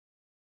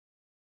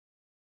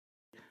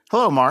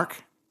Hello,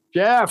 Mark.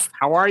 Jeff,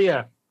 how are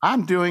you?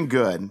 I'm doing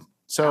good.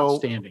 So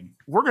Outstanding.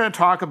 we're going to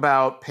talk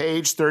about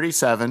page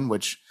 37,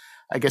 which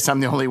I guess I'm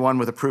the only one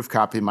with a proof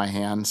copy in my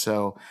hand.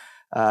 So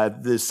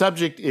the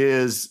subject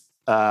is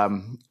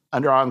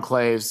under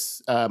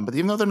enclaves, but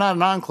even though they're not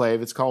an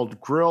enclave, it's called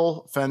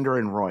Grill, Fender,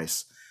 and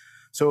Royce.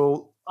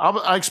 So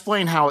I'll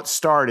explain how it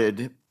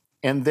started,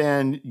 and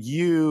then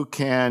you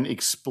can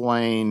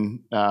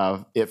explain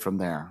it from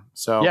there.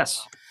 So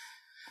Yes.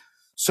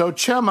 So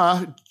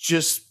Chema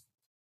just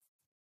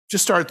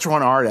started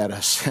throwing art at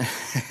us.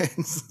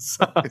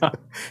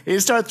 He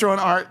started throwing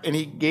art, and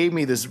he gave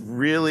me this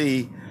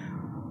really.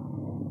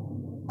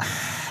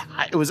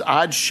 It was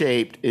odd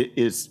shaped.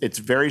 It's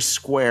very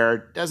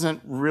square.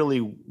 Doesn't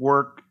really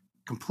work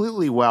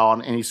completely well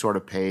on any sort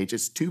of page.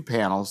 It's two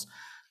panels.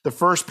 The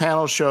first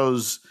panel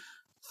shows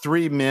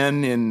three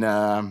men in.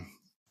 I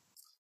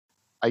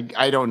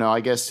don't know. I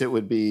guess it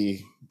would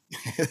be.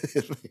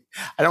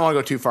 I don't want to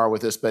go too far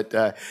with this, but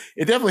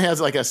it definitely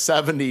has like a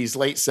 '70s,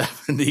 late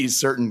 '70s,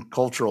 certain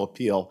cultural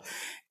appeal.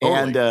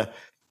 Totally.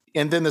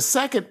 And then the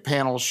second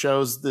panel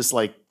shows this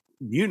like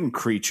mutant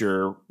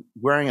creature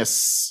wearing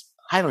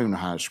I don't even know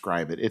how to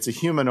describe it. It's a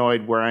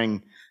humanoid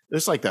wearing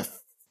just like the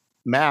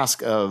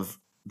mask of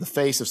the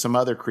face of some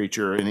other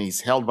creature, and he's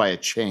held by a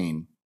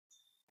chain.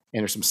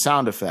 And there's some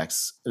sound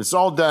effects. It's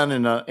all done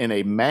in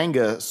a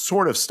manga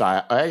sort of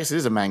style. I guess it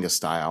is a manga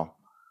style.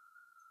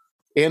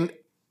 And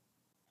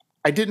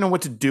I didn't know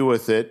what to do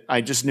with it.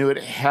 I just knew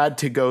it had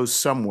to go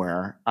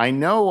somewhere. I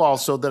know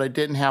also that I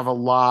didn't have a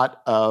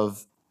lot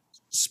of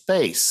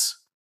space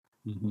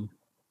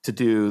to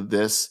do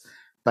this.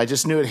 But I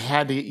just knew it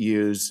had to get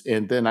used.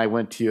 And then I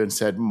went to you and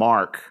said,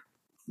 Mark,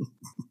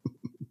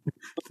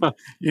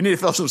 you need to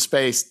fill some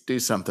space, do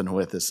something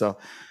with this.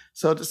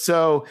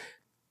 So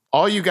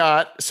all you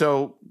got,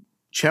 so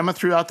Chema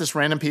threw out this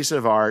random piece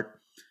of art.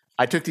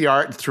 I took the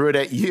art and threw it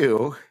at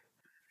you.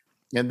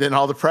 And then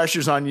all the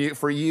pressure's on you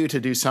for you to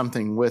do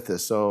something with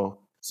this. So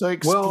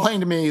explain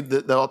to me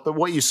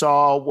what you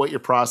saw, what your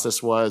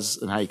process was,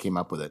 and how you came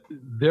up with it.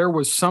 There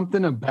was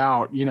something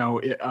about,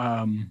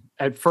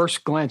 at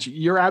first glance,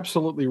 you're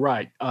absolutely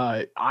right.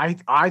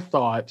 I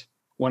thought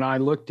when I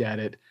looked at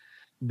it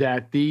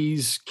that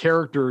these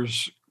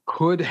characters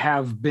could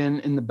have been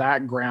in the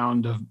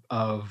background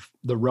of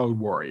the Road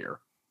Warrior,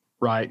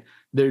 right?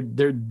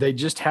 They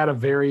just had a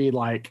very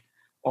like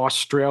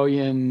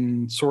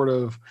Australian sort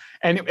of,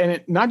 and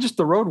it, not just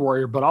the Road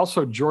Warrior, but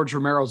also George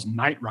Romero's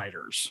Night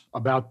Riders,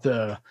 about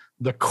the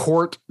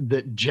court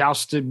that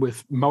jousted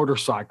with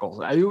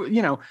motorcycles.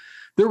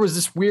 There was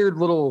this weird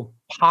little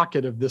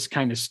pocket of this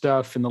kind of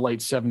stuff in the late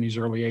 70s,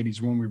 early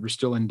 80s, when we were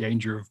still in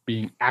danger of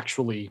being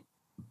actually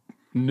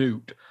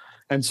nuked.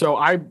 And so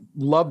I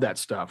love that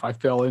stuff. I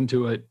fell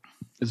into it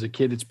as a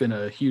kid. It's been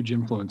a huge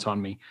influence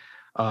on me.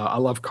 I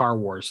love Car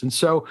Wars. And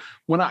so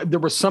there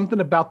was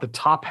something about the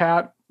top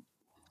hat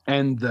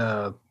and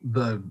the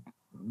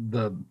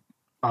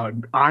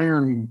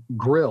iron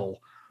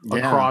grill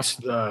across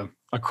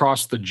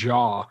the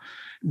jaw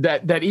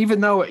that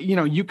even though,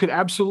 you could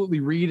absolutely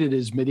read it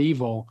as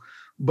medieval,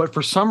 but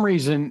for some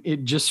reason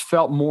it just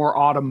felt more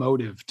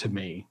automotive to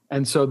me.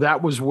 And so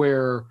that was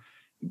where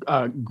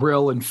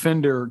Grill and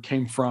Fender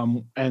came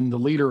from. And the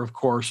leader, of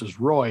course, is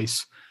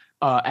Royce,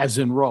 as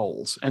in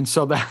Rolls. And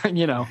so that,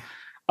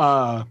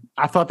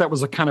 I thought that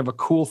was a kind of a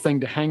cool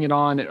thing to hang it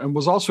on. It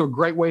was also a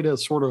great way to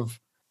sort of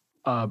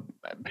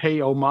pay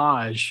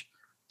homage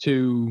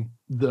to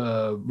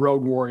the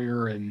Road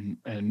Warrior and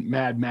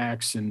Mad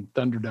Max and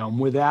Thunderdome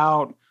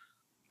without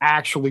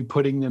actually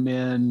putting them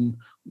in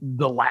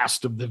the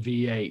last of the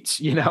V8s,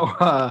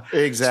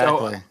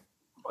 Exactly.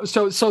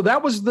 So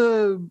that was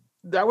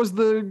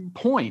the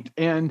point.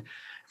 And,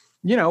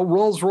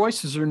 Rolls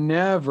Royces are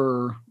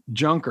never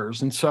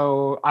junkers. And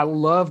so I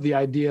love the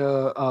idea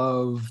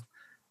of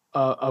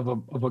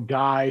a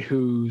guy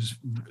who's,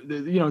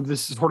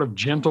 this sort of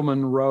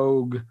gentleman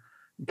rogue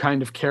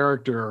kind of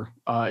character,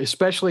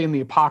 especially in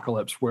the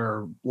apocalypse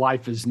where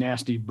life is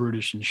nasty,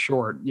 brutish, and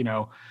short.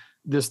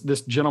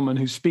 This gentleman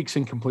who speaks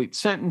incomplete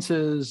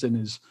sentences and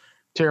is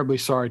terribly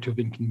sorry to have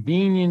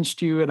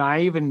inconvenienced you. And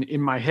I even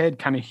in my head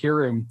kind of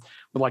hear him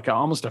with like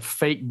almost a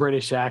fake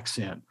British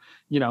accent,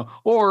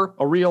 or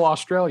a real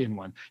Australian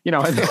one,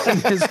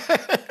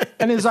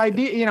 and his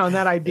idea, and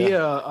that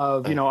idea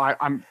of,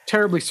 I'm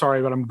terribly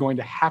sorry, but I'm going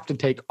to have to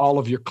take all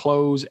of your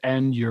clothes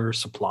and your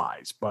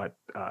supplies, but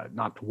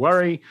not to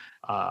worry.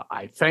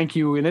 I thank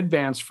you in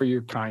advance for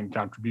your kind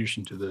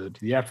contribution to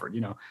the effort.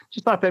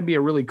 Just thought that'd be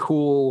a really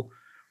cool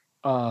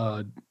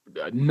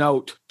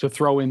note to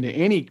throw into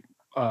any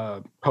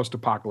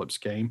post-apocalypse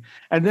game.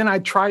 And then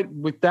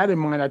with that in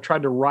mind, I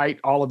tried to write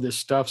all of this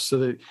stuff so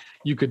that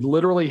you could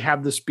literally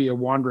have this be a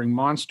wandering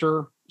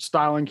monster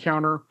style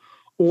encounter,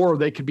 or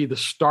they could be the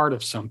start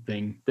of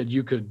something that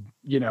you could,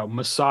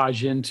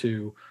 massage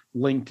into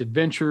linked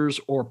adventures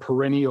or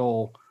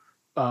perennial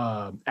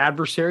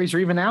adversaries or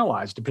even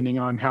allies, depending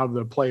on how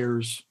the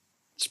players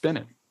spin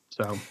it.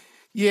 So,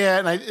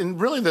 yeah. And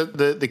really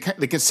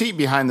the conceit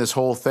behind this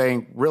whole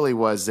thing really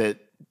was that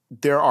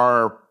there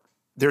are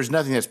there's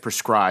nothing that's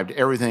prescribed.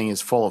 Everything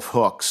is full of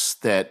hooks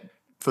that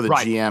for the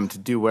GM to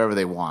do whatever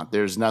they want.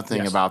 There's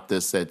nothing about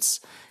this that's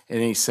in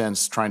any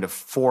sense trying to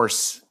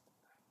force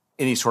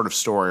any sort of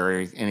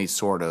story or any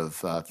sort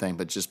of thing,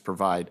 but just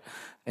provide.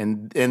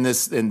 And in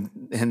this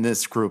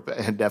group,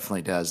 it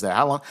definitely does that.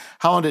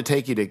 How long did it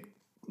take you do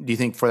you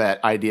think, for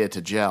that idea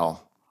to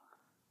gel?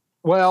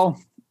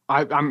 Well,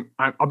 I'm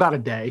about a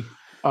day.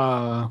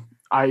 I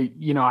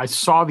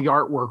saw the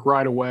artwork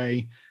right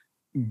away,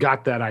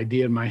 got that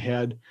idea in my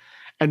head,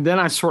 and then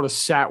I sort of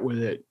sat with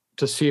it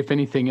to see if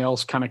anything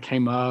else kind of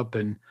came up.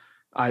 And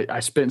I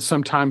spent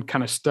some time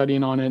kind of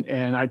studying on it,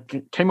 and I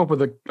came up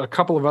with a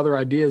couple of other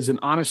ideas. And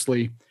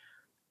honestly,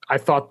 I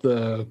thought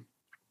the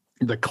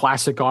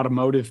classic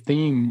automotive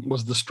theme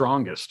was the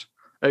strongest.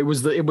 It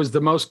was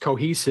the most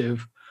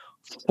cohesive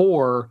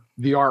for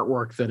the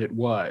artwork that it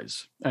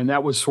was. And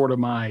that was sort of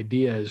my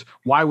idea, is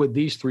why would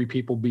these three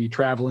people be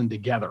traveling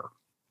together?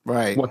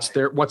 Right. What's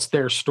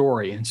their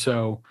story? And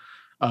so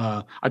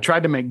I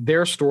tried to make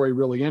their story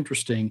really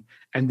interesting.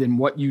 And then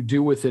what you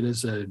do with it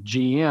as a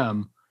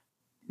GM,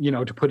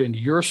 to put into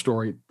your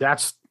story,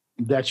 that's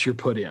your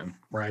put in,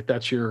 right?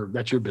 That's your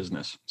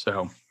business.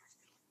 So.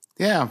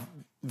 Yeah.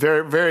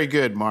 Very, very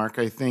good, Mark.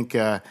 I think,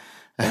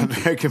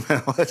 very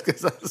commendable,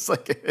 because I was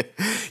like,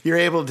 you're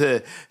able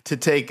to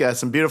take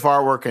some beautiful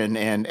artwork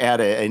and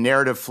add a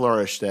narrative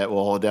flourish that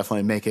will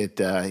definitely make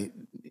it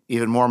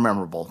even more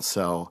memorable.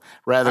 So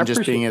rather than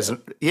just being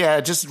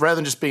rather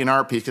than just being an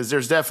art piece, because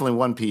there's definitely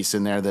one piece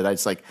in there that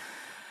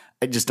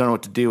I just don't know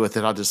what to do with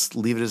it. I'll just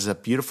leave it as a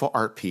beautiful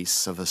art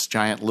piece of this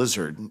giant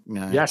lizard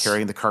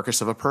carrying the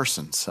carcass of a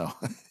person. So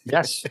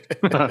yes.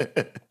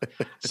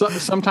 So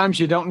sometimes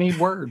you don't need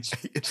words.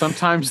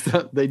 Sometimes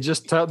they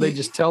just tell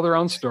their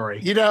own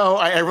story.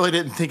 I really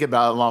didn't think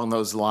about it along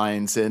those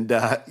lines, and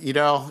you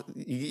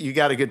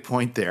got a good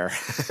point there.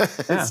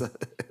 Yeah.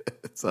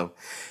 So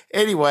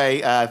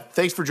anyway,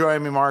 thanks for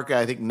joining me, Mark.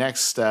 I think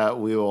next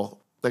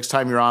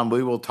time you're on,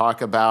 we will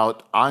talk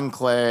about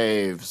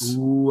enclaves.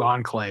 Ooh,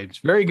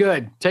 enclaves. Very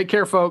good. Take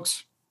care,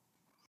 folks.